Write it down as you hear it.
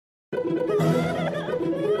On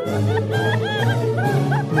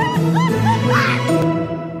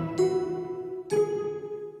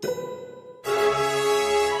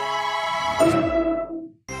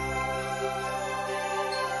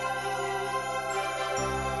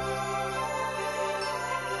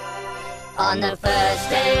the first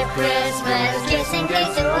day of Christmas, Jason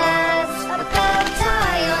gave to us a bow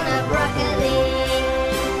tie on a broccoli.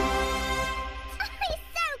 He's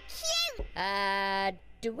so cute!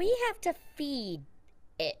 Do we have to feed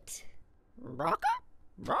it? Rocco?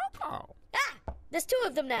 Ah! There's two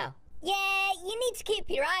of them now. Yeah, you need to keep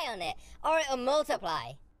your eye on it, or it'll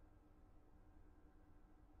multiply.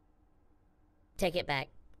 Take it back.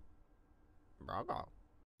 Rocco.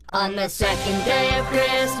 On the second day of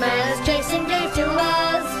Christmas, Jason gave to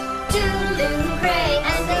us two loon cray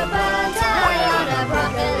and a bow tie on a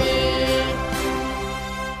broccoli.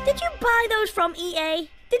 Did you buy those from EA?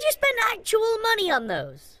 Did you spend actual money on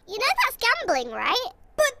those? You know that's gambling, right?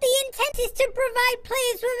 But the intent is to provide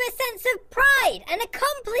players with a sense of pride and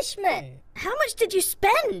accomplishment. How much did you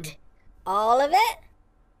spend? All of it.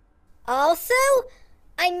 Also,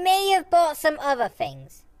 I may have bought some other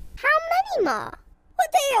things. How many more?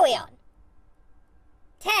 What day are we on?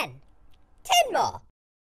 10 more.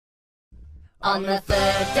 On the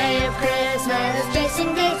third day of Christmas,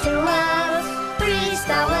 Jason gave to us 3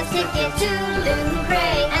 Star Wars tickets, 2 loon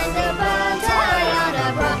cray, and a bow tie on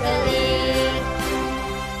a broccoli.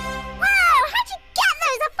 Wow, how'd you get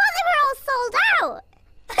those? I thought they were all sold out.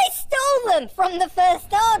 I stole them from the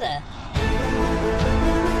First Order.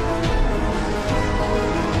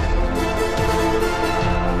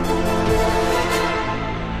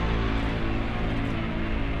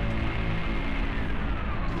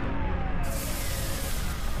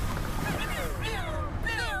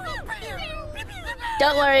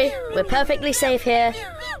 Don't worry, we're perfectly safe here.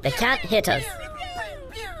 They can't hit us.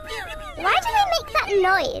 Why do they make that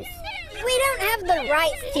noise? We don't have the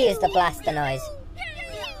rights to use the blaster noise.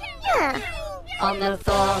 Huh. On the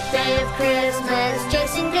 4th day of Christmas,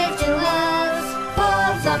 Jason gave to us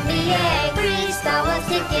 4 zombie egg, 3 Star Wars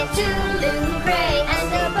tickets, 2 loon cray,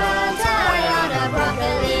 and a bow tie on a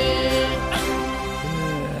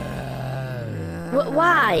broccoli.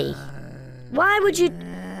 Why? Why would you...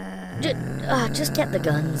 just get the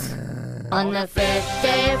guns. On the 5th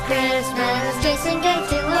day of Christmas, Jason gave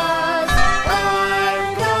to us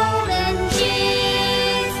 1 golden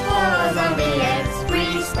cheese, 4 zombie eggs,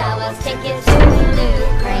 3 Star Wars tickets, 2 loot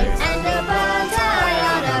crates, and a bow tie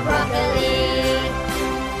on a broccoli.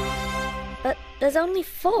 But there's only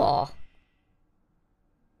 4.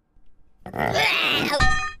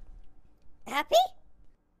 Happy?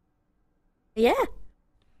 Yeah.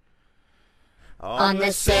 On the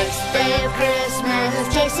 6th day of Christmas,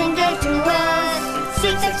 Jason gave to us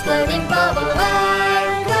 6 exploding bubble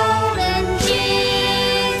wire, golden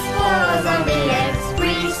cheese, 4 zombie eggs,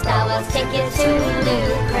 3 Star Wars tickets, 2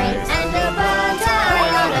 loot crates, and a bow tie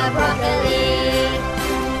on a broccoli.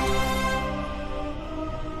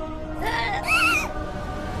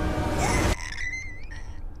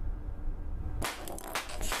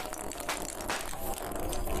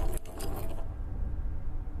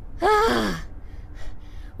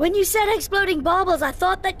 When you said exploding baubles, I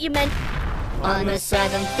thought that you meant... On the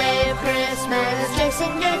 7th day of Christmas,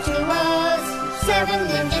 Jason gave to us 7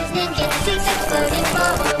 ninjas, 6 exploding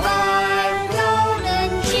bauble wire, golden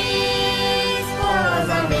cheese, 4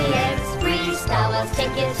 zombie eggs, 3 Star Wars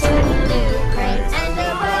tickets, 2 loot crates, and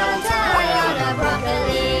a bow tie on a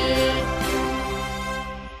broccoli.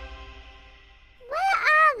 Where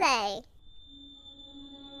are they?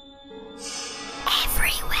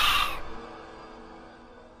 Everywhere.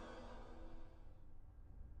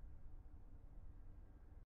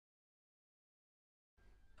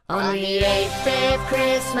 On the 8th day of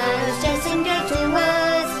Christmas, Jason gave to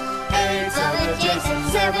us 8 solid Jason,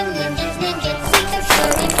 7 ninjas, 6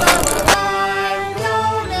 exploding bubble wire,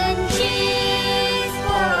 golden cheese,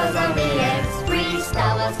 4 zombie eggs, 3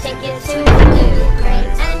 Star Wars tickets, 2 loot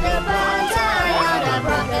crates, and a bow tie on a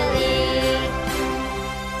broccoli.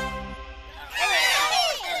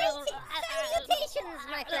 Salutations,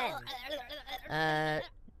 my friend.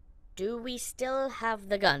 Do we still have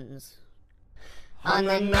the guns? On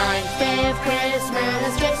the 9th day of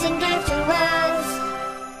Christmas, Jason gave to us...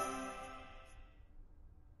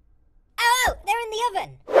 Oh, they're in the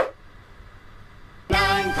oven!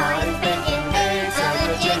 9 pies, bacon, 8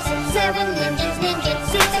 solid Jason, 7 ninjas,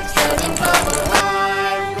 6 exploding bubble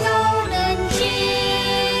wire, golden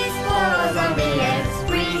cheese, 4 zombie eggs,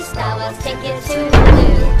 3 Star Wars tickets, 2 loot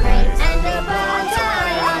crates, and a bow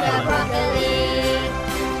tie on a broccoli.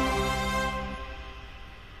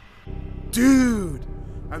 Dude,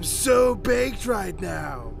 I'm I'm so baked right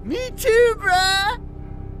now. Me too, bruh!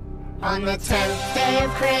 On the 10th day of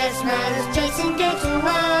Christmas, Jason gave to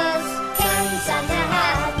us 10 Santa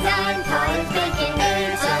hat, 9 pies, bacon,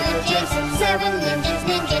 8 other Jason, 7 ninjas,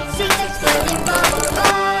 6 exploding bubble,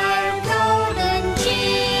 5 golden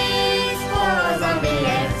cheese, 4 zombie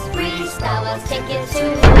eggs, 3 Star Wars tickets, 2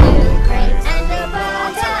 blue crates, and a bow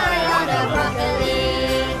tie on a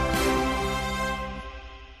broccoli.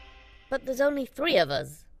 But there's only 3 of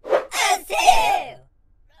us. Us too!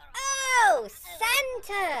 Oh,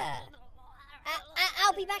 Santa!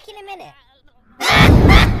 I'll be back in a minute.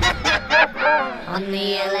 On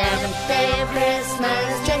the 11th day of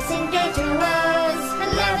Christmas, Jason gave to us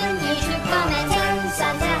 11 YouTube comments, 10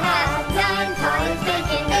 Santa hat, 9 pies,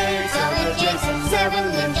 bacon, 8 other Jason,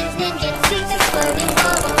 7 ninjas, 6 exploding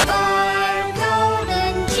bubble, 5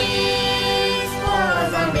 golden cheese,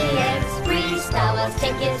 4 zombie eggs, 3 Star Wars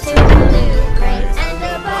tickets, 2 blue crates, and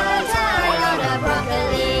a bow tie on a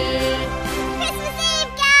broccoli. Christmas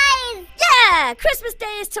Eve, guys! Yeah! Christmas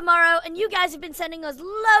Day is tomorrow, and you guys have been sending us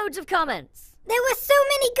loads of comments. There were so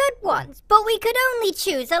many good ones, but we could only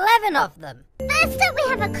choose 11 of them. First up, we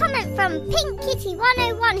have a comment from Pink Kitty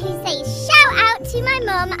 101 who says, shout out to my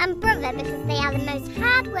mum and brother because they are the most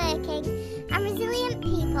hard-working and resilient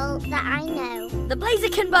people that I know. The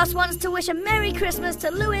Blazerkin boss wants to wish a Merry Christmas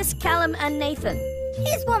to Lewis, Callum, and Nathan.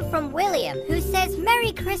 Here's one from William who says,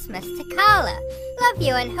 Merry Christmas to Carla. Love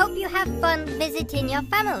you and hope you have fun visiting your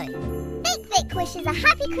family. Vic Vic wishes a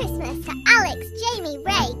happy Christmas to Alex, Jamie,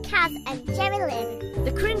 Ray, Kaz, and Jerry Lynn.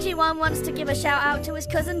 The cringy one wants to give a shout out to his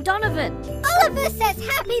cousin Donovan. Oliver says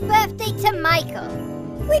happy birthday to Michael.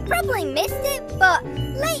 We probably missed it, but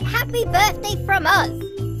late happy birthday from us.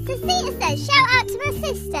 Cecilia says, shout out to my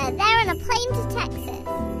sister. They're on a plane to Texas.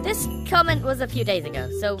 This comment was a few days ago,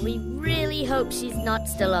 so we really hope she's not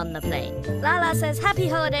still on the plane. Lala says happy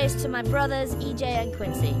holidays to my brothers EJ and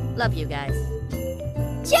Quincy. Love you guys.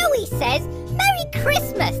 Joey says, Merry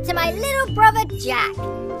Christmas to my little brother Jack.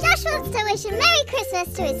 Josh wants to wish a Merry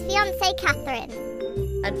Christmas to his fiancée Catherine.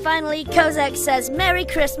 And finally, Kozak says, Merry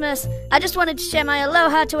Christmas. I just wanted to share my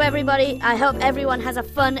aloha to everybody. I hope everyone has a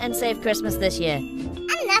fun and safe Christmas this year.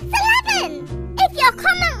 And that's 11! If your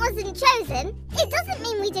comment wasn't chosen, it doesn't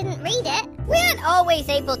mean we didn't read it. We aren't always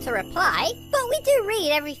able to reply, but we do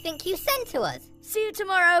read everything you send to us. See you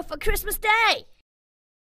tomorrow for Christmas Day!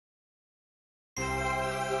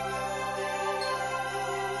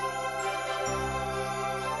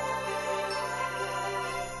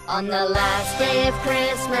 On the last day of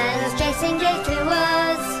Christmas, Jason gave to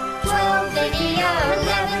us 12 video,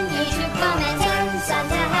 11 YouTube comments, 10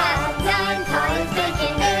 Santa hat, 9 pies,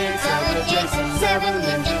 bacon, 8 other Jason, 7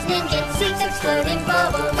 ninjas, 6 exploding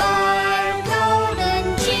bubble, 5 golden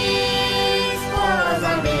cheese, 4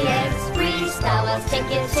 zombie eggs, 3 Star Wars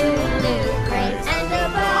tickets, 2 blue crates, and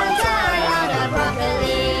a bow tie on a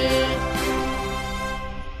broccoli.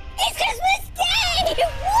 It's Christmas Day!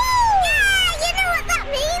 Woo! You know what that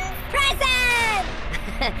means?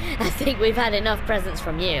 I think we've had enough presents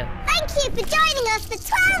from you. Thank you for joining us for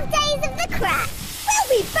 12 days of the crack. We'll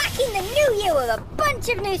be back in the new year with a bunch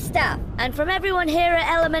of new stuff. And from everyone here at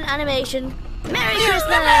Element Animation, Merry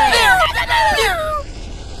Christmas!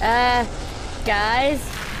 Guys,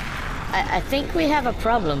 I think we have a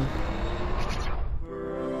problem.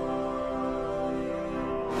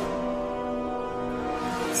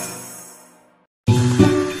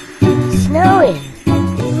 Snowing.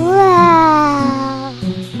 Wow.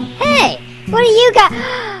 Hey, what do you got?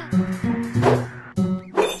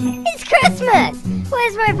 It's Christmas!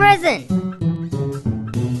 Where's my present?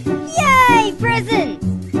 Yay, presents!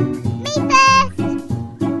 Me first.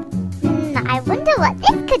 I wonder what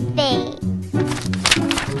this could be.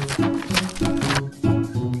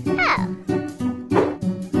 Oh.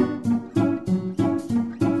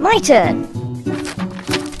 My turn.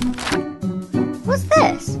 What's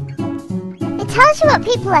this? It tells you what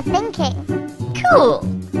people are thinking. Cool.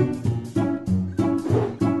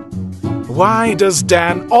 Why does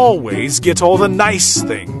Dan always get all the nice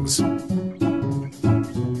things?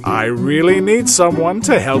 I really need someone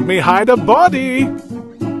to help me hide a body.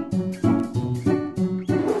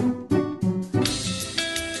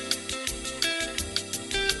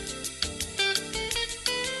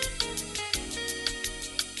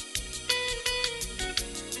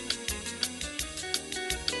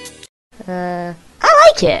 I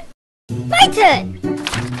like it. My turn.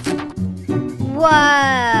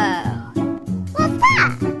 Wow. What's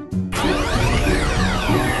that?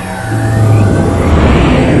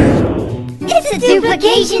 It's a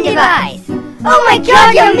duplication device. Oh my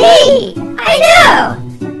god, you're me! I know!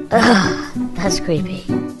 Ugh, that's creepy.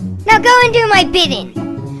 Now go and do my bidding.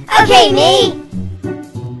 Okay, me!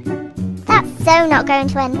 That's so not going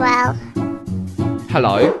to end well.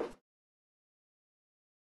 Hello?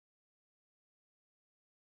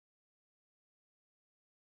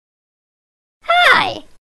 Hi!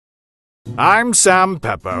 I'm Sam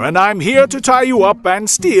Pepper, and I'm here to tie you up and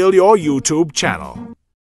steal your YouTube channel.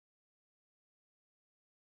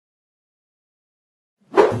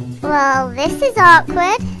 Well, this is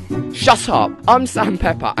awkward. Shut up! I'm Sam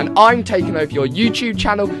Pepper, and I'm taking over your YouTube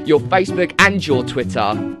channel, your Facebook, and your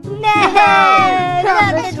Twitter. No!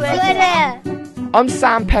 Not the Twitter! I'm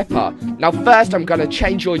Sam Pepper. Now first I'm gonna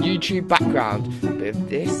change your YouTube background. Bit of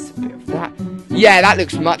this, bit of that. Yeah, that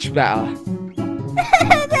looks much better.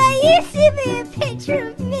 There used to be a picture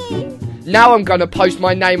of me. Now I'm gonna post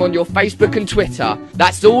my name on your Facebook and Twitter.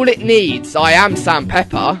 That's all it needs. I am Sam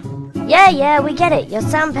Pepper. Yeah, we get it. You're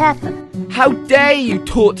Sam Pepper. How dare you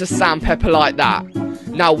talk to Sam Pepper like that?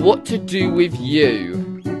 Now what to do with you?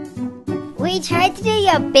 We tried to do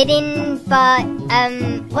your bidding, but,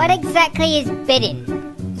 what exactly is bidding?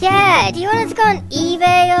 Yeah, do you want us to go on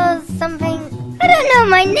eBay or something? I don't know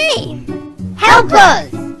my name. Help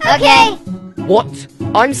us! Okay. What?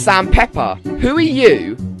 I'm Sam Pepper. Who are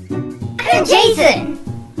you? I'm Jason.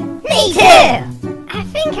 Me too. I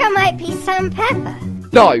think I might be Sam Pepper.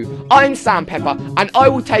 No, I'm Sam Pepper, and I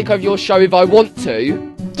will take over your show if I want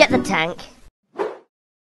to. Get the tank.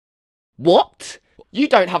 What? You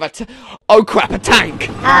don't have a oh crap, a tank!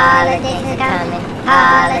 Holidays are coming,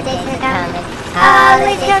 holidays are coming,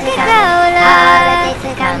 holidays Coca-Cola, holidays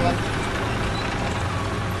are coming.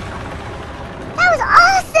 That was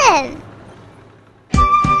awesome!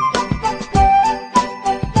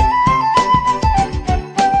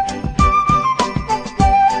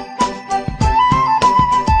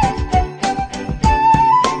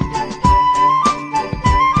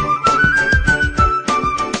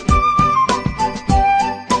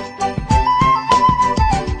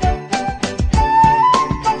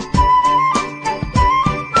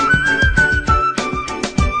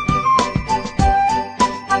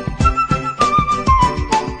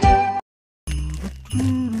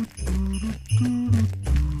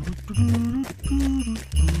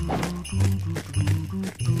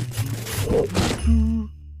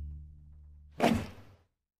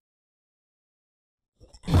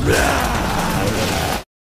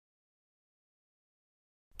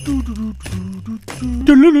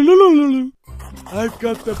 I've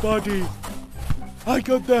got the body. I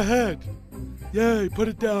got the head. Yay, put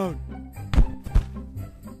it down.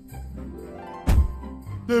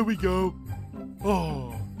 There we go.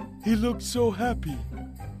 Oh, he looks so happy.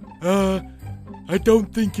 I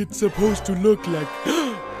don't think it's supposed to look like...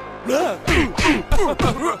 Yay!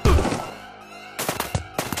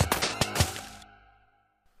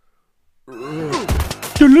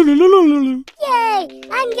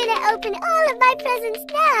 I'm gonna open all of my presents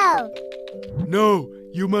now! No,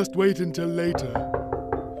 you must wait until later.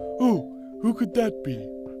 Oh, who could that be?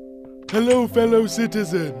 Hello, fellow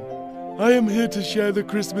citizen. I am here to share the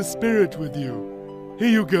Christmas spirit with you. Here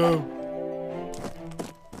you go.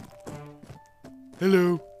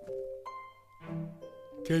 Hello.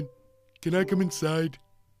 Can I come inside?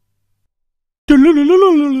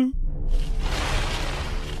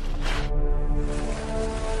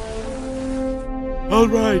 All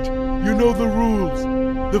right, you know the rules.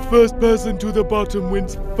 The first person to the bottom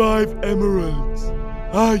wins 5 emeralds.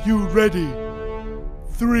 Are you ready?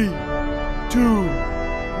 3, 2,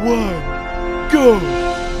 1, go!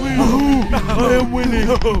 Woohoo! I am winning!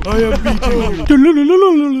 I am beating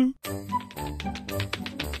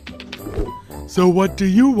you! So what do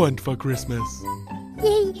you want for Christmas?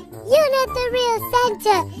 You're not the real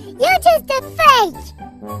Santa! You're just a fake!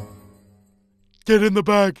 Get in the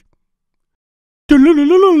bag!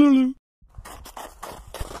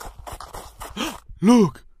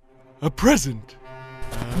 Look! A present!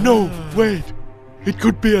 No, wait! It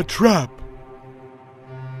could be a trap!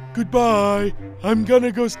 Goodbye! I'm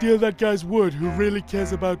gonna go steal that guy's wood who really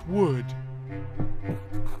cares about wood.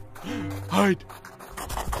 Hide!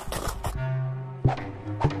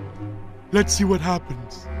 Let's see what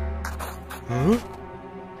happens. Huh?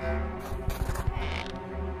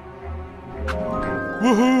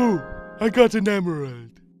 Woohoo! I got an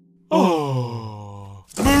emerald. Oh!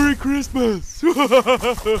 Merry Christmas!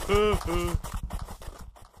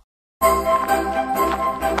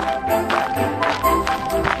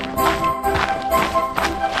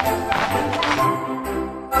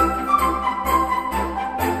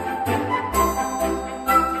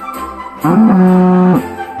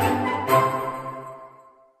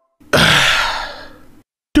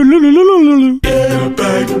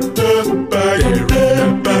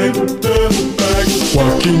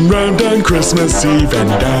 walking round on Christmas Eve, and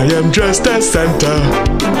I am dressed as Santa.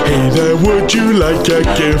 Hey there, would you like a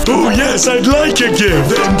gift? Oh yes, I'd like a gift.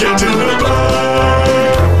 Then get in the bag.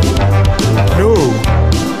 No.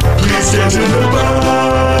 Please get in the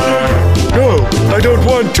bag. No, I don't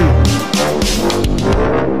want to.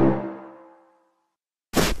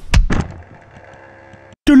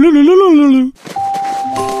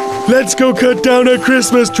 Let's go cut down a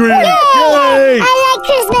Christmas tree! Yay! I like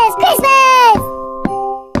Christmas!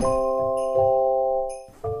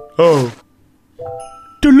 Oh.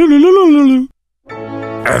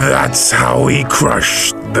 And that's how we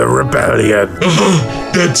crushed the rebellion.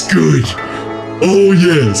 That's good. Oh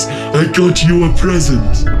yes, I got you a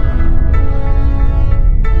present.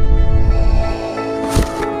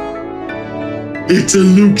 It's a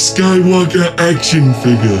Luke Skywalker action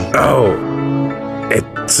figure. Oh,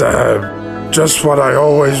 it's just what I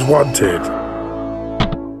always wanted.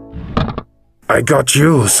 I got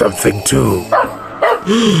you something too.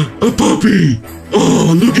 A puppy!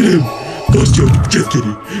 Oh, look at him! Fast jump, just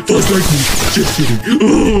kidding. Fast lightning, just kidding.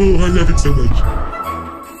 Oh, I love it so much.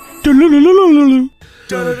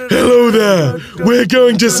 Hello there! We're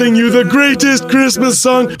going to sing you the greatest Christmas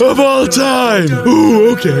song of all time!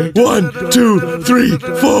 Ooh, okay. 1, 2, 3, 4.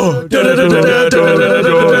 Why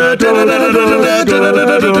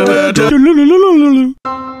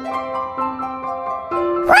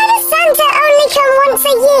does Santa only come once a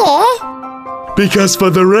year? Because for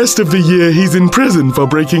the rest of the year he's in prison for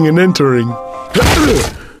breaking and entering.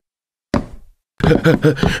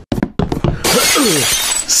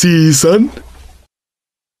 See, son?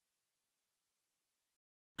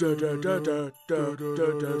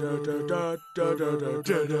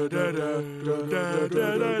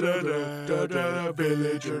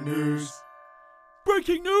 Villager news.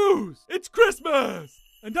 Breaking news! It's Christmas!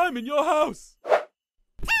 And I'm in your house! Wait,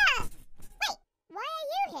 why are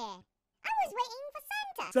you here? I was waiting for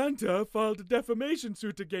Santa. Santa filed a defamation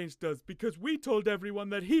suit against us because we told everyone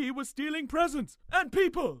that he was stealing presents and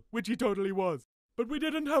people, which he totally was. But we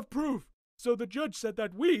didn't have proof, so the judge said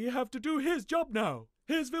that we have to do his job now.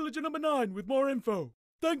 Here's Villager number 9 with more info.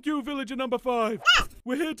 Thank you, Villager number 5.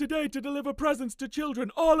 We're here today to deliver presents to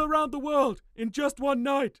children all around the world in just one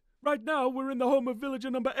night. Right now, we're in the home of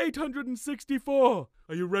Villager number 864.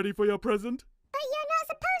 Are you ready for your present? But you're not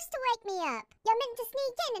supposed to wake me up. You're meant to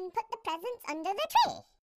sneak in and put the presents under the tree.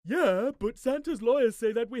 Yeah, but Santa's lawyers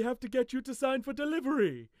say that we have to get you to sign for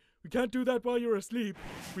delivery. We can't do that while you're asleep.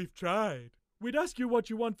 We've tried. We'd ask you what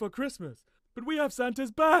you want for Christmas, but we have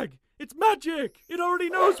Santa's bag. It's magic! It already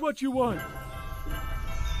knows what you want.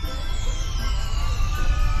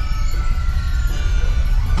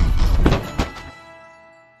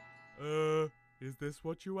 Is this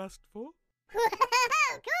what you asked for?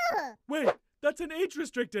 Cool! Wait, that's an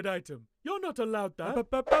age-restricted item. You're not allowed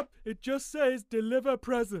that. It just says deliver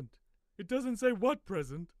present. It doesn't say what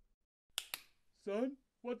present. Son,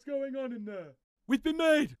 what's going on in there? We've been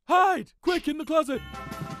made! Hide! Quick, in the closet!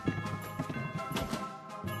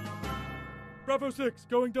 Bravo 6,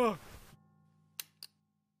 going dark.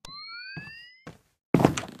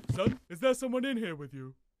 Son, is there someone in here with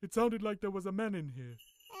you? It sounded like there was a man in here.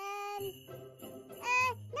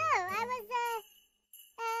 No, I was,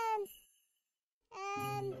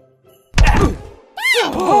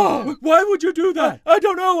 Oh, why would you do that? I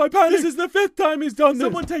don't know, I panicked. This is the 5th time he's done this.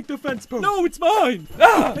 Someone take the fence post. No, it's mine.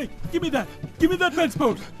 Hey, give me that. Give me that fence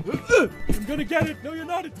post. I'm gonna get it. No, you're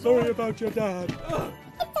not. Sorry about your dad.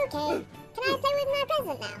 It's okay. Can I play with my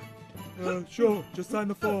present now? Sure. Just sign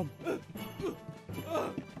the form.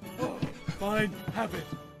 Fine, have it.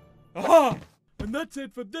 Aha! And that's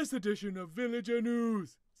it for this edition of Villager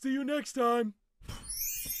News. See you next time.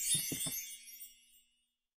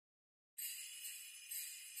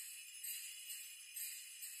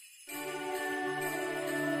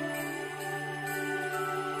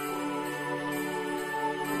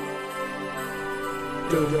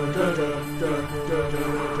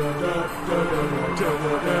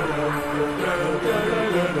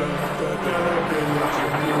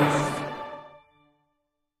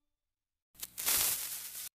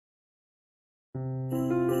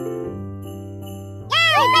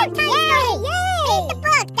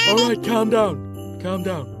 Alright, calm down. Calm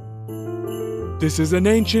down. This is an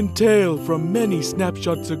ancient tale from many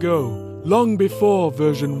snapshots ago, long before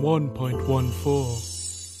version 1.14.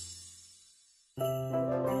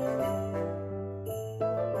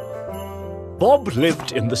 Bob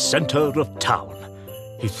lived in the center of town.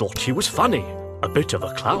 He thought he was funny, a bit of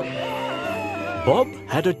a clown. Bob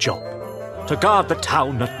had a job, to guard the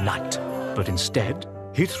town at night, but instead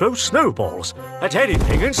he'd throw snowballs at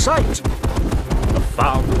anything in sight. The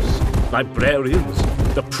farmers, librarians,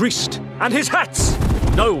 the priest and his hats.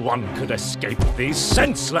 No one could escape these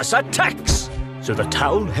senseless attacks. So the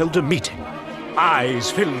town held a meeting.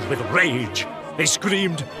 Eyes filled with rage, they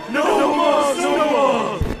screamed, "No more, no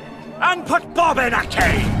more!" and put Bob in a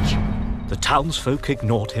cage. The townsfolk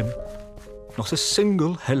ignored him. Not a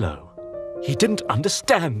single hello. He didn't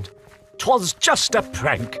understand. 'Twas just a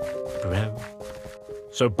prank, bro.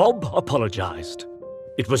 So Bob apologized.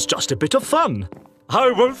 It was just a bit of fun.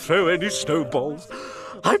 I won't throw any snowballs.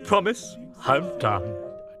 I promise I'm done.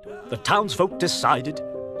 The townsfolk decided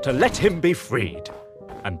to let him be freed.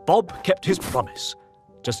 And Bob kept his promise,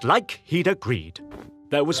 just like he'd agreed.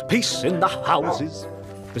 There was peace in the houses,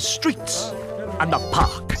 the streets, and the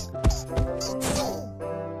park.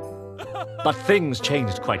 But things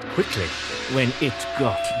changed quite quickly when it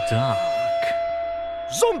got dark.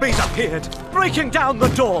 Zombies appeared, breaking down the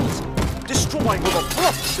doors, destroying all the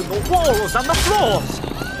blocks in the walls and the floors.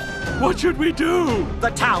 What should we do? The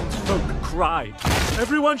townsfolk cried.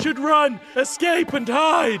 Everyone should run, escape and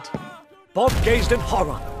hide. Bob gazed in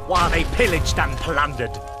horror while they pillaged and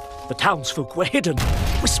plundered. The townsfolk were hidden,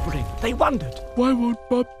 whispering, they wondered. Why won't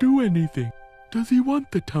Bob do anything? Does he want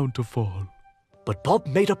the town to fall? But Bob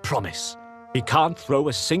made a promise. He can't throw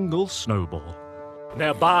a single snowball.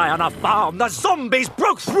 Nearby on a farm, the zombies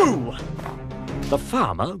broke through. The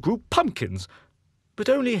farmer grew pumpkins, but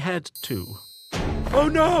only had 2. Oh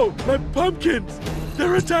no, my pumpkins!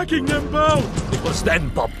 They're attacking them both! It was then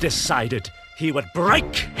Bob decided he would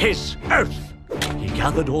break his oath. He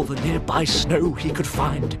gathered all the nearby snow he could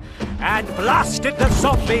find and blasted the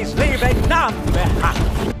zombies, leaving none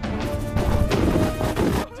behind.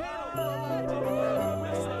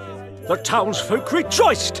 The townsfolk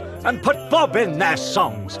rejoiced and put Bob in their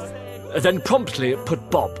songs, then promptly put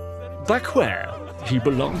Bob back where he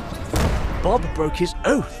belonged. Bob broke his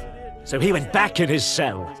oath, so he went back in his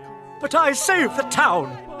cell. "But I saved the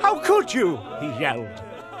town! How could you?" he yelled.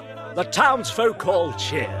 The townsfolk all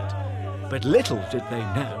cheered, but little did they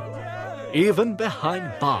know, even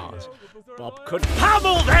behind bars, Bob could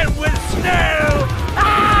pummel them with snow!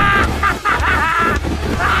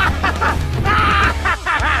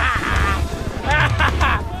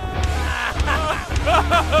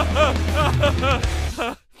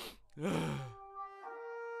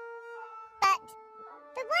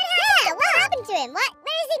 But what happened to him?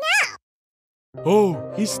 Where is he now?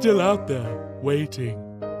 Oh, he's still out there, waiting.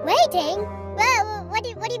 Waiting? Well, what do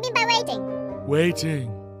you mean by waiting?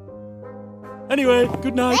 Waiting. Anyway,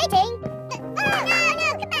 good night. Waiting? No,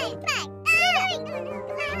 come back.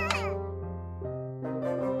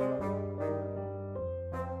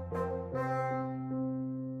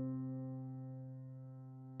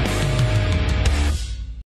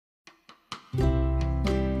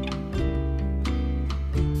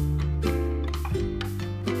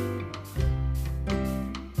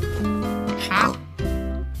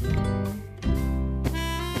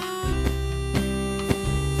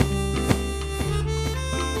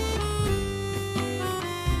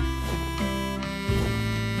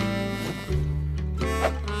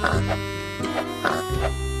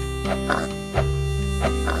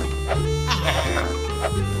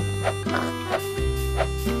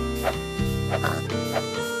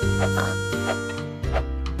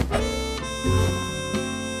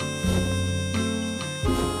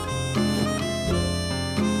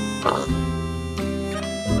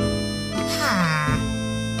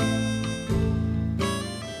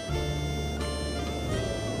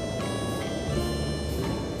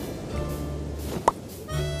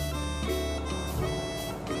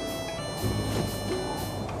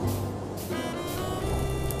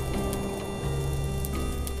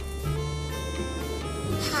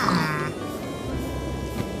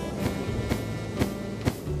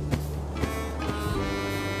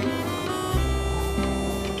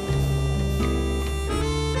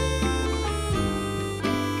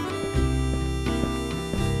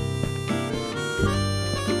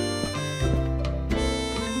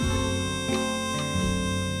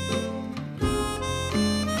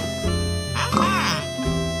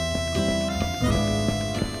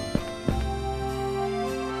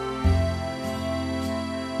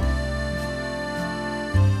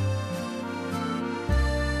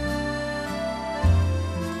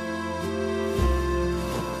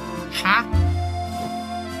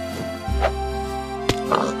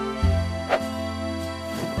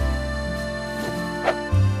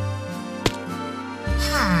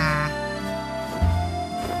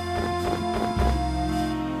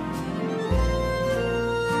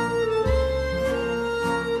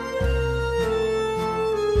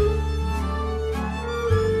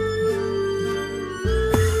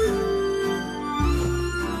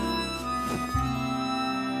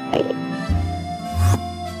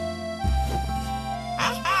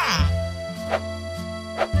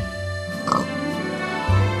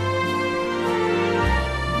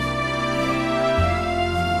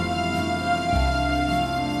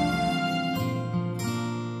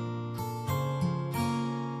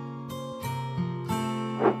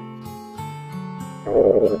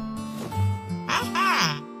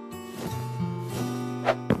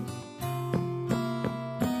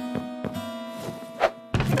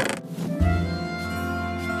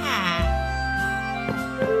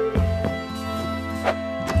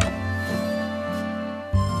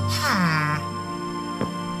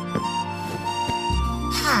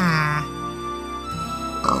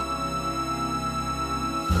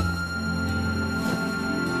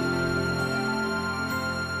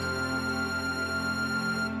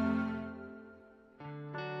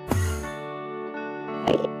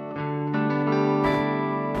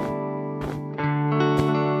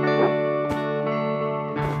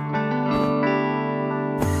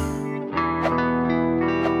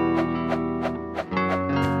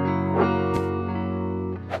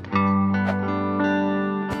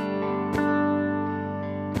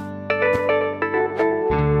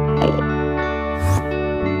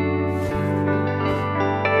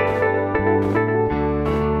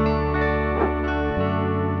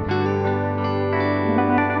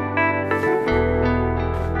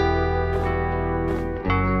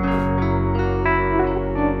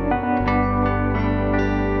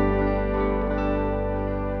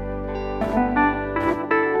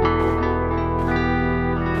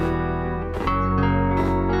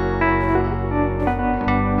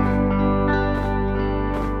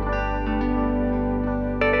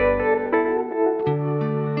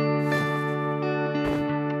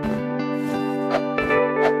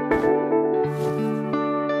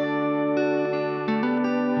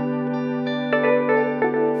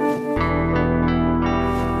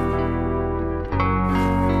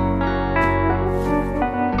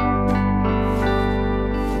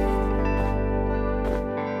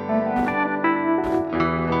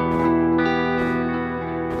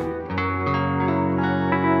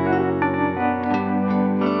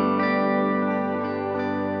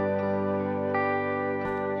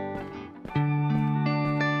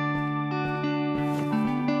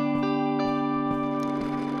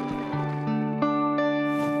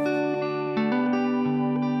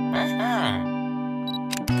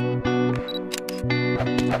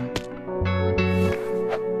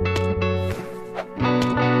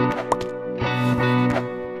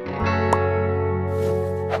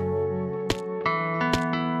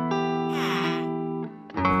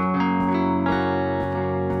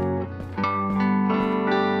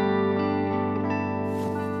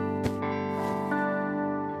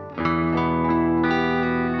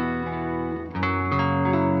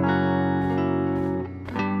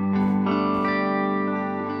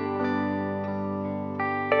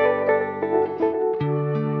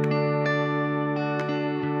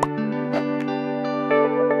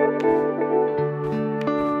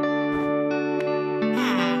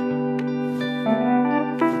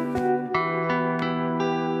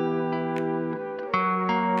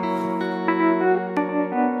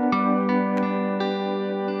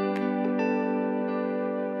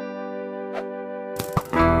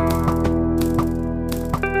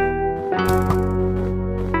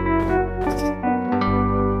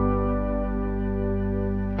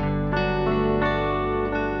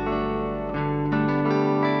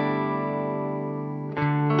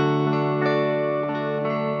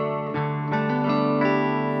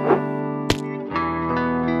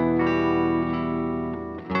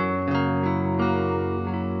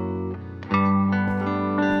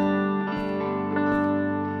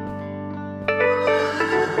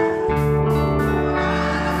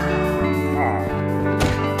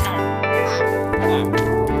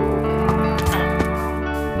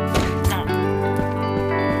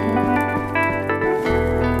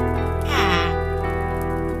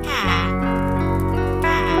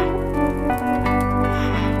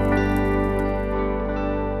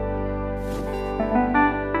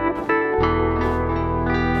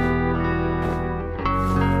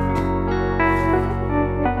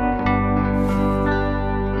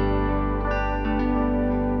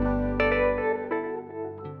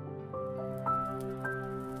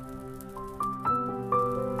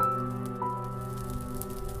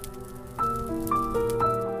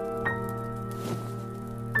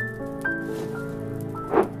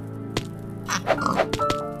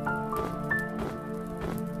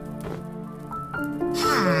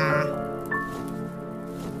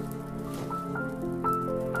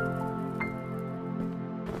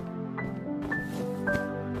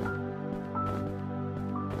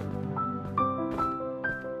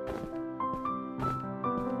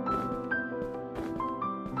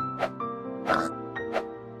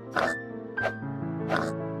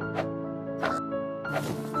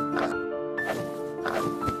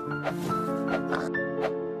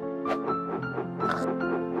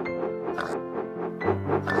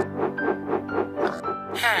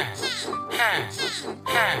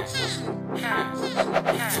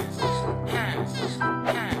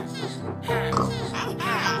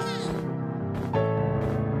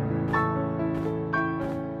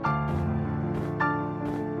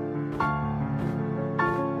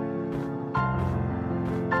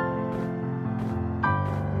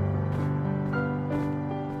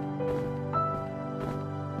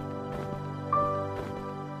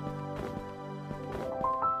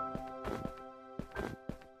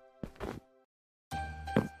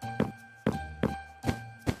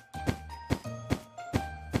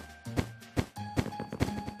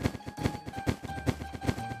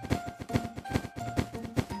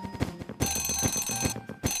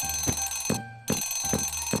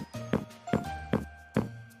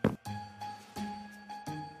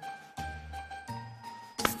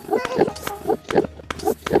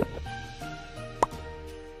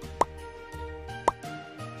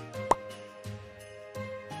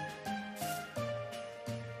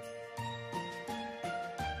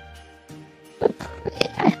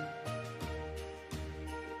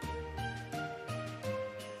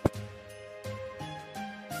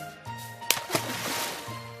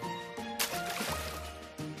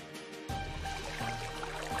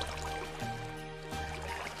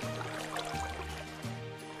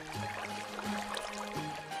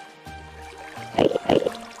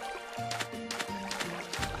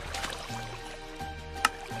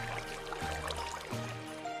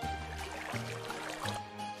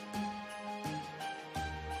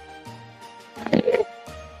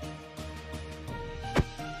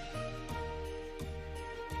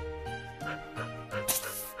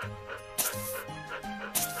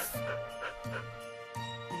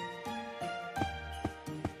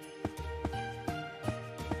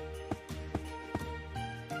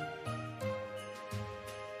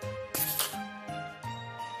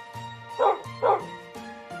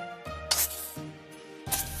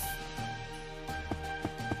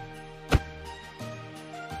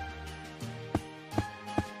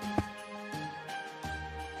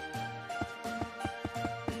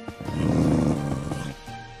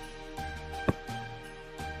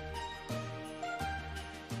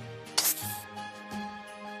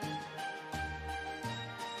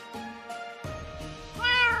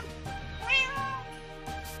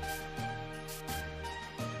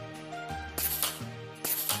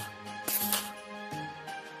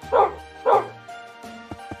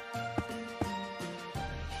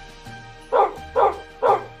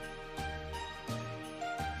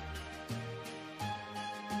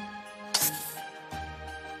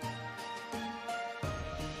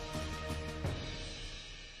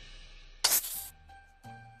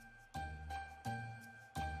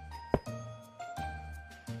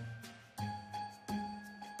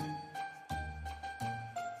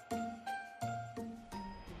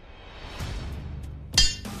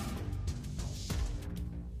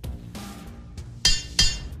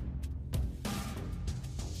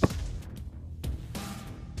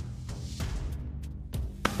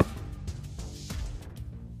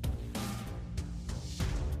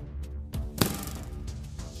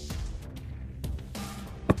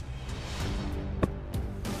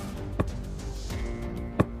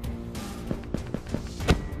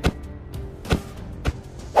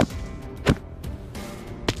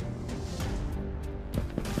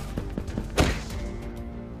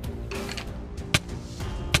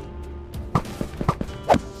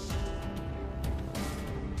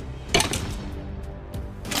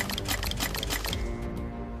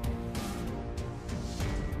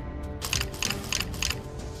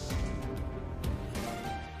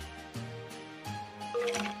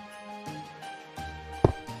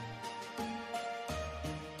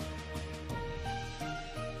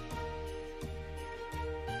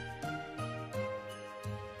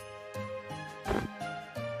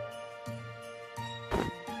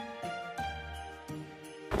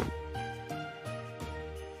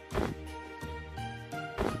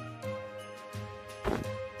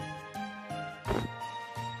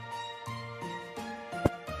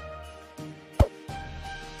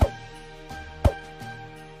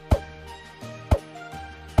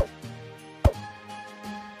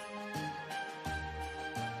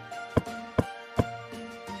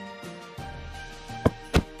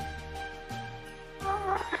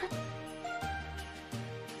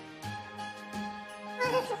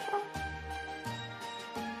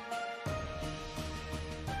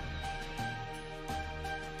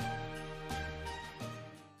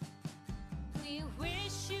 We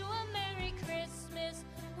wish you a Merry Christmas.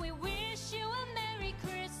 We wish you a Merry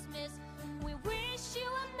Christmas.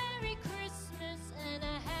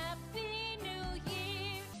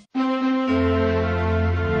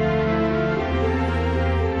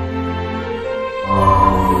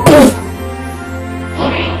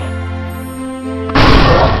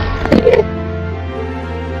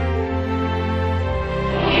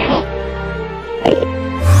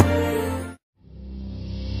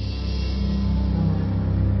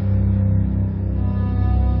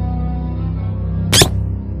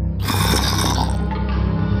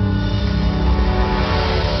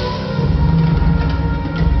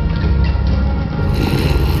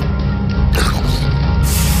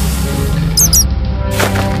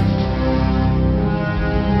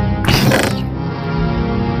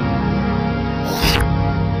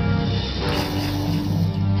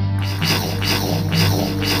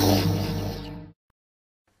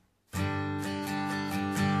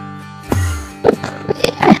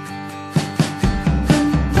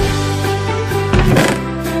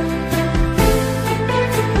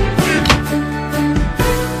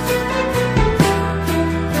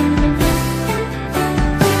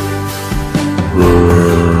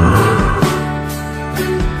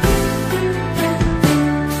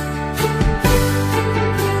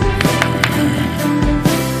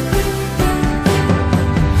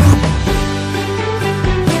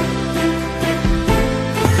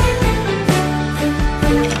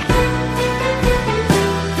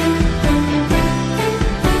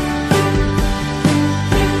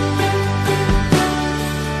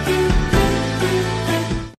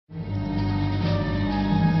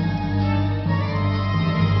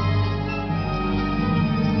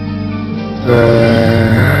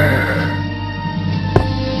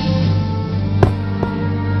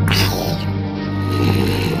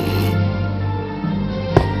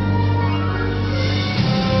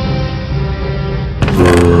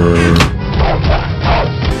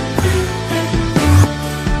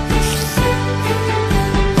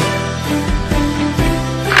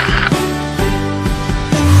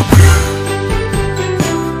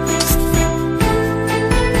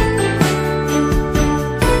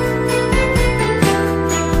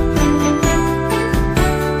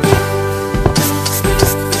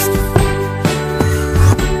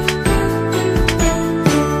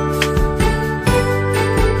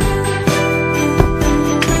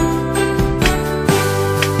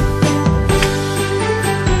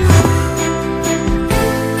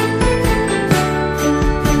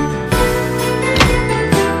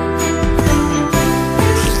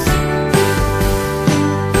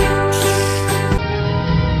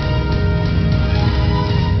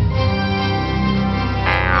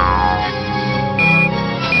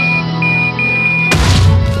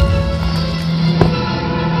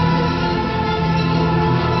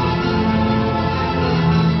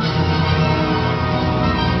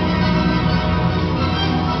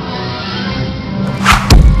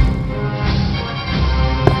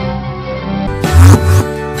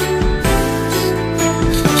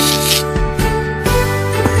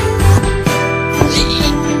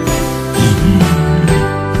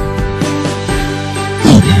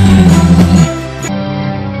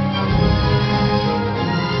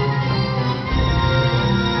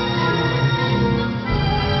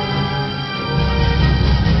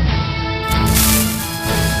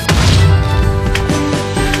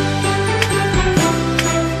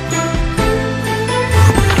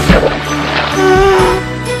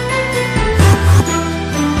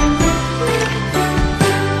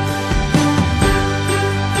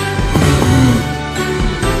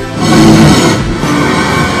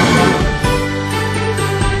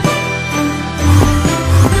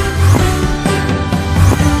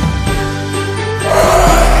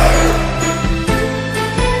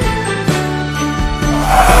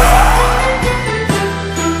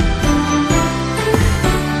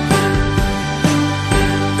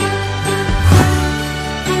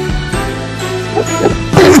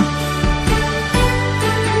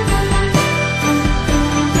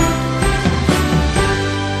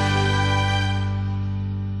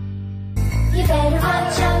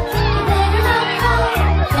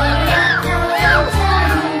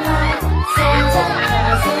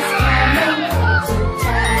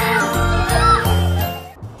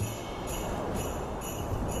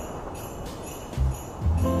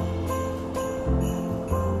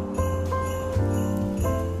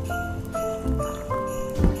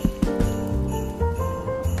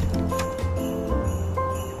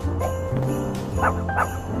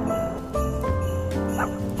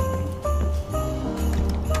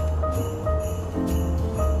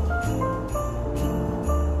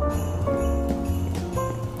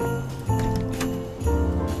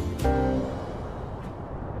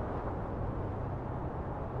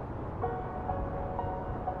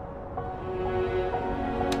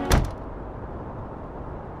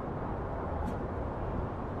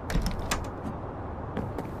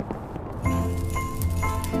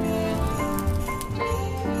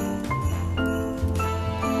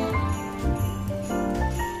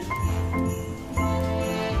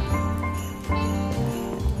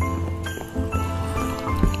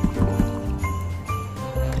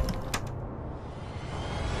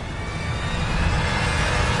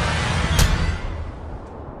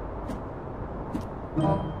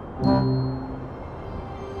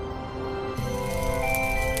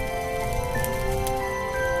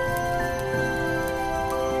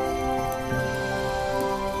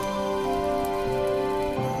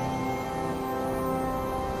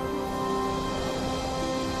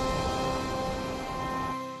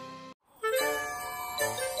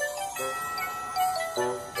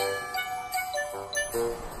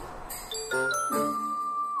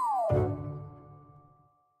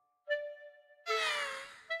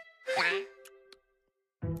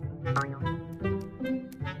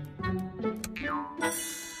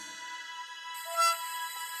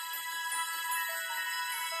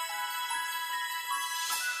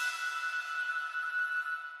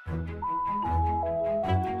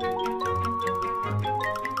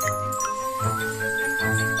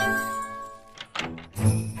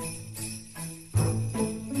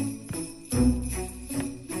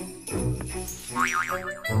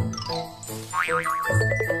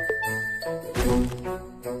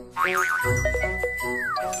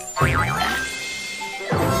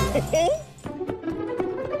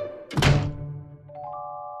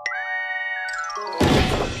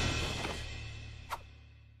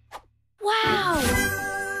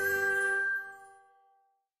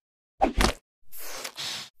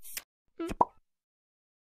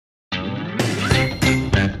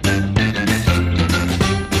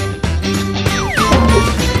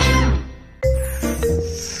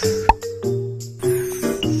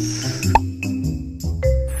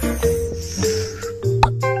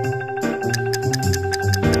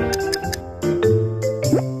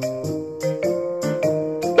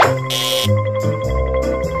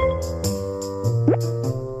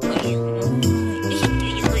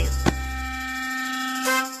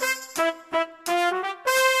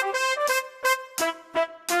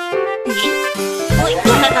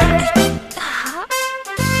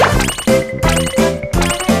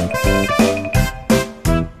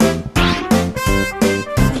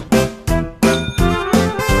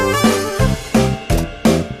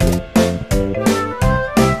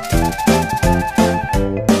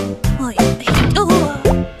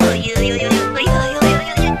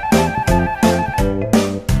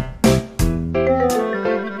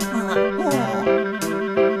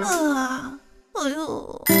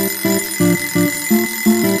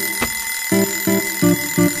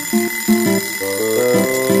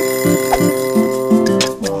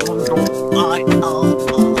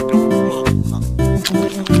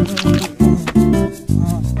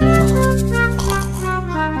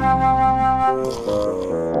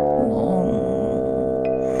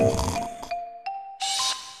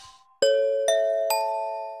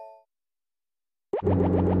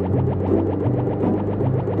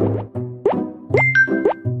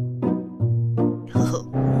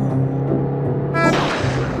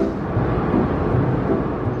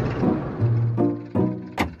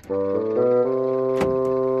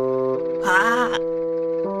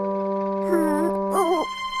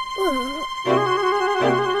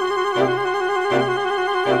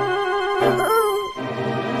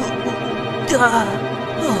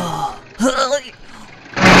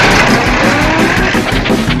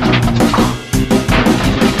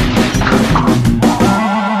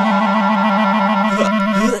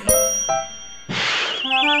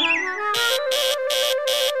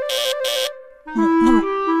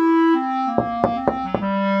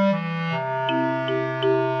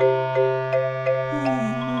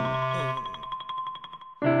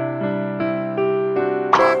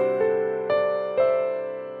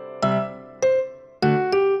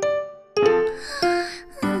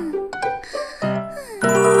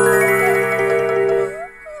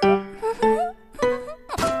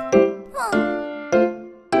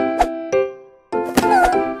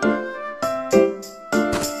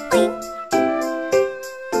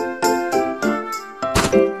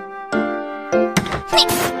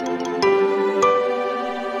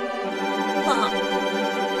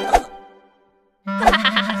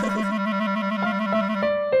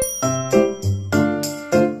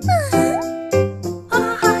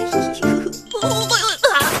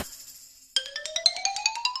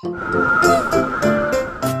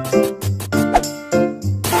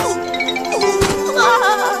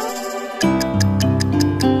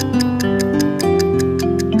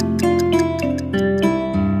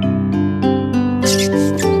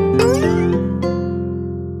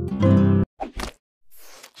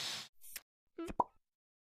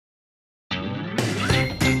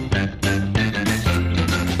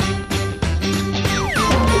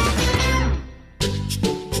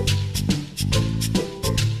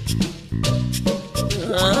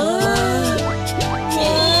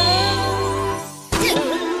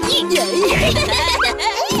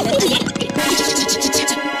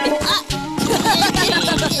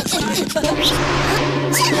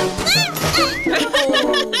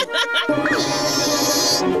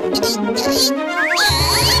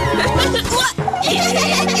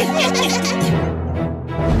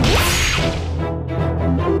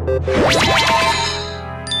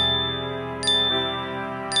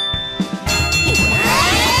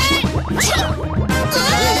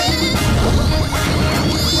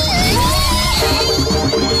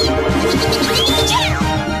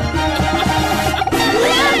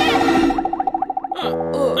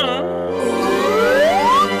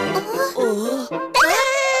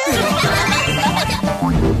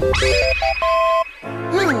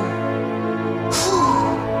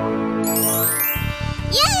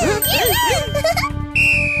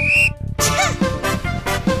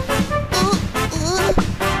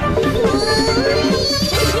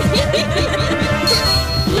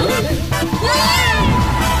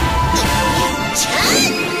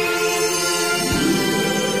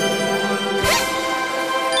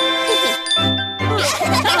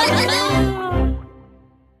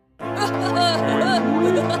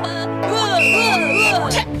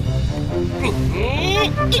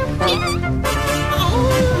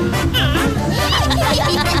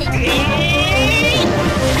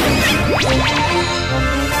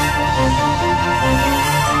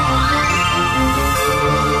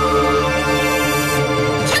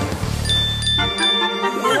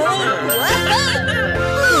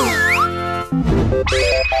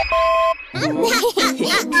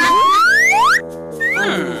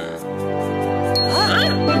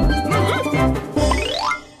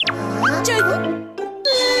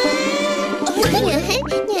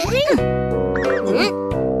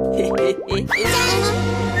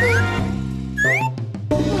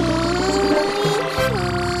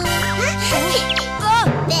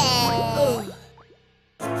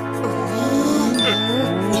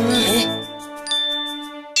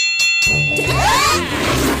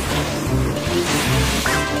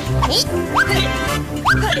 ก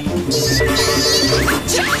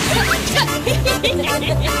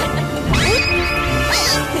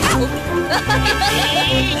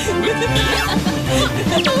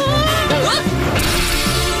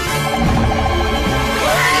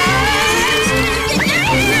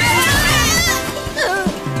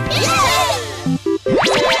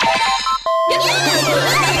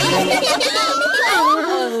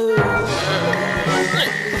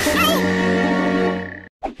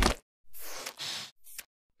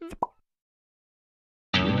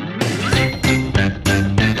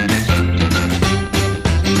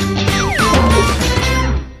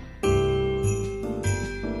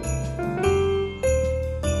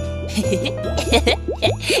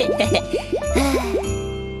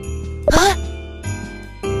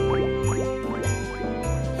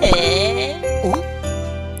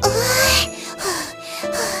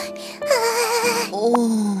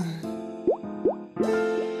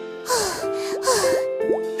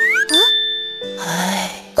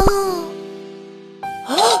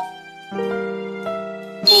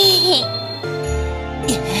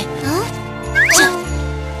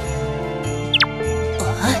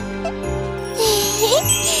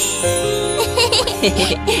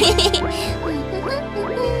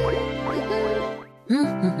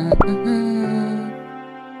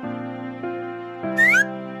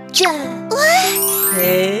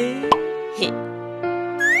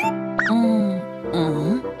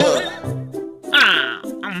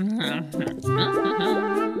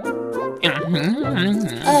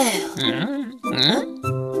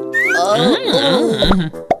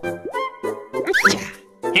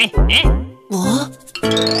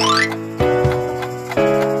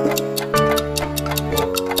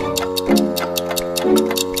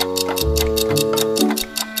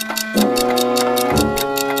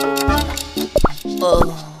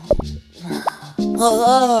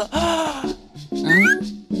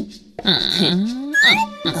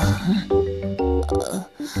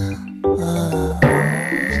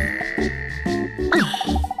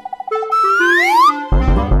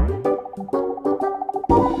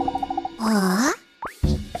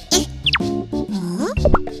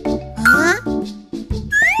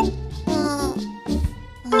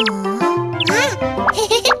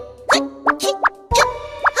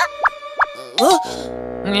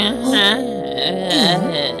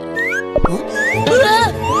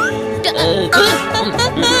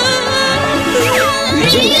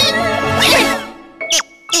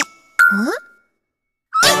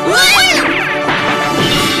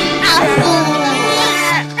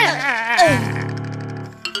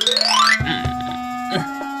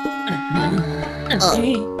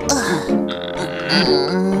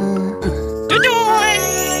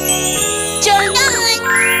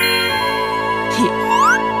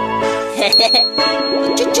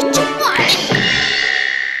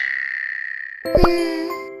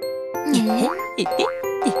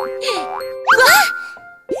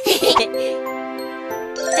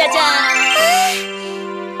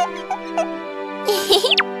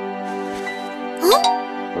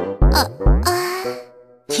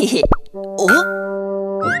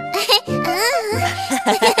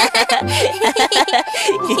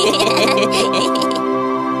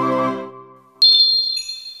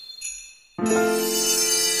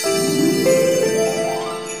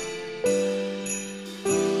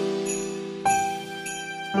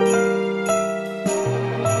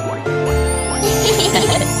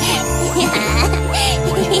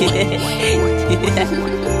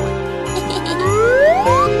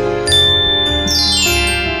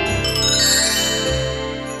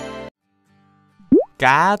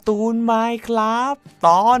าร์ตูนไมน์ครับต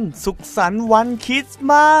อนสุขสันต์วันคริสต์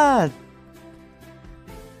มาส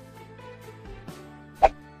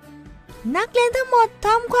นักเรียนทั้งหมดท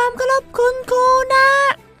ำความเคารพคุณครูนะ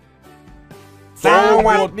ส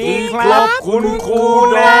วัสดีครับคุณครู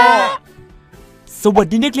นะสวัส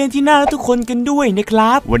ดีนักเรียนที่น่ารักทุกคนกันด้วยนะค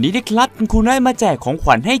รับวันนี้นะครับคุณครูได้มาแจกของข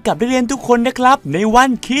วัญให้กับนักเรียนทุกคนนะครับในวัน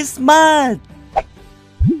คริสต์มาส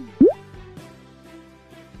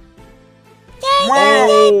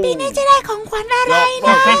ปีนี้จะได้ของขวัญอะไรน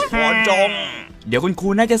ะเดี๋ยวคุณครู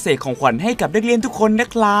น่าจะเสกของขวัญให้กับนักเรียนทุกคนนะ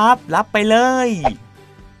ครับรับไปเลย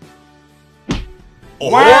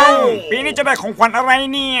ว้าวปีนี้จะได้ของขวัญอะไร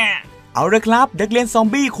เนี่ยเอาละครับนักเรียนซอม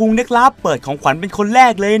บี้คุงนะครับเปิดของขวัญเป็นคนแร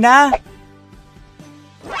กเลยนะ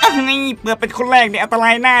นี่เปิดเป็นคนแรกเนี่ยอันตรา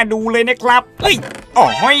ยน่าดูเลยนะครับเฮ้ยอ๋อ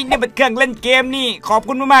นี่เป็นเครื่องเล่นเกมนี่ขอบ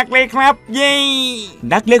คุณมากเลยครับเย้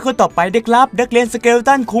นักเรียนคนต่อไปนะครับนักเรียนสเกล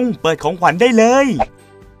ตันคุงเปิดของขวัญได้เลย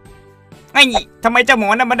ไอ้ทำไมเจ้าหมอ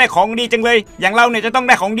นั่นมันได้ของดีจังเลยอย่างเราเนี่ยจะต้องไ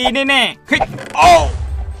ด้ของดีแน่ๆเฮ้ยโอ้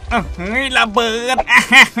เฮ้ยระเบิด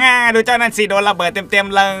ดูเจ้านั่นสิโดนระเบิดเต็ม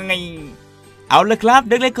เลยเอาละครับ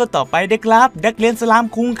นักเรียนคนต่อไปนะครับนักเรียนสลาม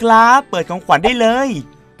คุงครับเปิดของขวัญได้เลย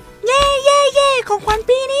เย่เย่เย่ของขวัญ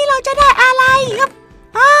ปีนี้เราจะได้อะไรครับ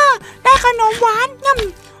ได้ขนมหวาน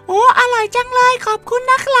โอ้อร่อยจังเลยขอบคุณ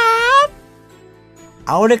นะครับเ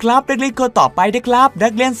อาเลยครับนักเรียนคนต่อไปนะครับนั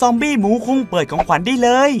กเรียนซอมบี้หมูคุงเปิดของขวัญได้เ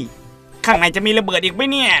ลยข้างในจะมีระเบิดอีกไหม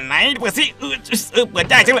เนี่ยไหนเปิดสิเปิด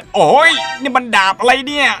ได้จังเลยโอ้ยนี่มันดาบอะไร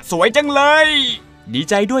เนี่ยสวยจังเลยดี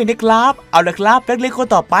ใจด้วยนะครับเอาละครับนักเรียนคน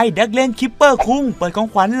ต่อไปนักเรียนคิปเปอร์คุงเปิดของ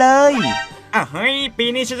ขวัญเลยเฮ้ยปี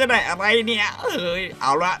นี้ฉันจะได้อะไรเนี่ยเอ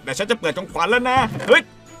าละเดี๋ยวฉันจะเปิดของขวัญแล้วนะเฮ้ย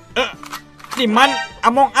นี่มัน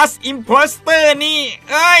Among Us Imposter นี่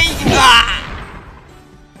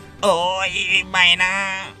โอ้ยไม่นะ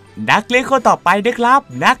นักเรียนคนต่อไปนะครับ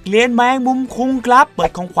นักเรียนแมงมุมคุงครับเปิ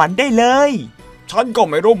ดของขวัญได้เลยฉันก็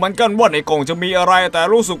ไม่รู้เหมือนกันว่าในกล่องจะมีอะไรแต่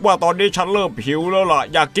รู้สึกว่าตอนนี้ฉันเริ่มหิวแล้วล่ะ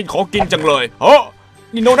อยากกินของกินจังเลย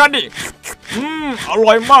นี่โนนัทดิอร่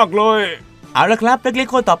อยมากเลยเอาละครับนักเรียน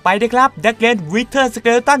คนต่อไปนะครับนักเรียนวิเทอร์สเก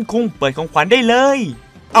เลตันคุงเปิดของขวัญได้เลย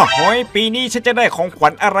เฮ้ยปีนี้ฉันจะได้ของขวั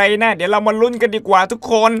ญอะไรนะเดี๋ยวเรามาลุ้นกันดีกว่าทุก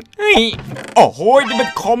คนโอ้โหนี่เป็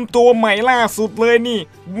นคอมตัวใหม่ล่าสุดเลยนี่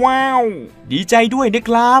ว้าวดีใจด้วยนะ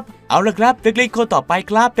ครับเอาละครับนักเรียนคนต่อไป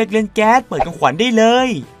ครับนักเรียนแก๊สเปิดของขวัญได้เลย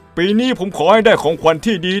ปีนี้ผมขอให้ได้ของขวัญ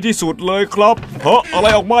ที่ดีที่สุดเลยครับอะไร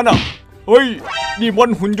ออกมาน่ะเฮ้ยนี่มัน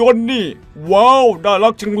หุ่นยนต์นี่ว้าวน่ารั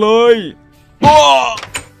กจังเลย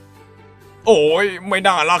โอ้ยไม่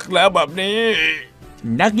น่ารักแล้วแบบนี้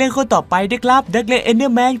นักเรียนคนต่อไปนะครับนักเรียนเอนเดอ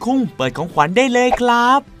ร์แมนคุงเปิดของขวัญได้เลยครั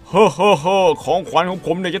บของขวัญของผ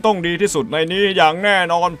มเนี่ยจะต้องดีที่สุดในนี้อย่างแน่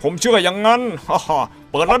นอนผมเชื่ออย่างนั้น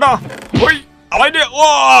เปิดแล้วนะเฮ้ยอะไรเนี่ย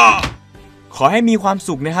ขอให้มีความ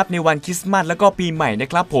สุขนะครับในวันคริสต์มาสแล้วก็ปีใหม่นะ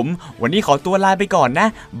ครับผมวันนี้ขอตัวลาไปก่อนนะ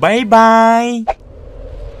บ๊ายบาย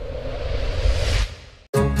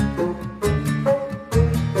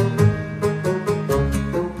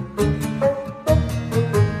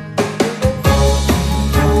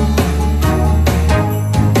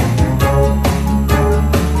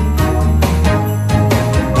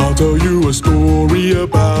tell you a story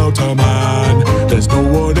about a man. There's no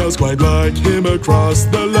one else quite like him across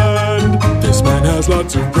the land. This man has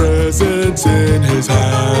lots of presents in his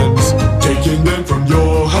hands. Taking them from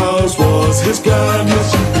your house was his plan.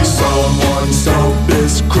 Yes, you've been someone stop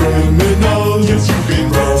this criminal. Yes, you've been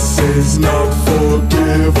Russ is not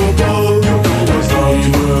forgivable. Was not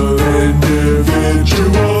evil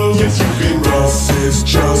individual. Yes, you've been Russ is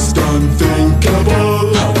just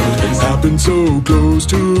unthinkable. How could things happen so close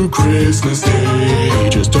to Christmas Day? He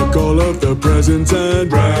just took all of the presents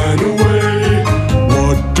and ran away.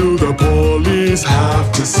 What do the police have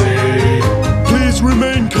to say? Please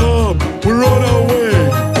remain calm, we're on our way.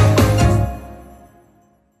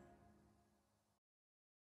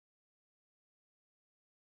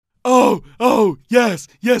 Oh, yes,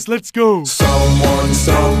 let's go. Someone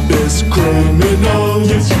stop this criminal.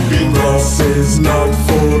 Yes, you've been Russ is not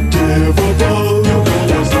forgivable.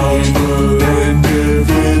 Was not evil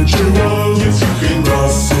individual. Yes, you've been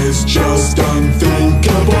Russ is just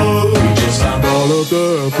unthinkable. We just found all of the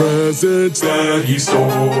presents that he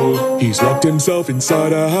stole. He's locked himself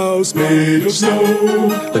inside a house made of snow.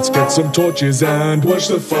 Let's get some torches and watch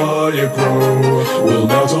the fire grow. We'll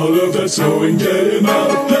melt all of that snow and get him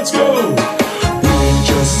out. Let's go.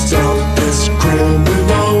 Just stop this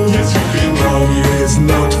criminal. Yes, you've been wrong. He is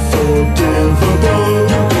not forgivable.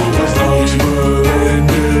 Was not evil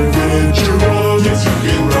individual. Yes, you've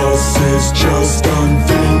been Russ is just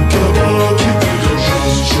unthinkable. You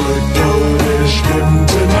should punish him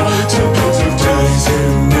tonight. Place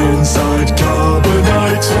him inside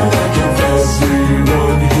carbonite.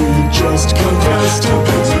 Everyone he just confessed.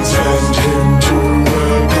 Send him to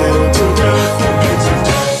a hell to death.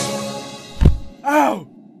 Ow!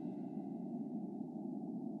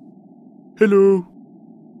 Hello.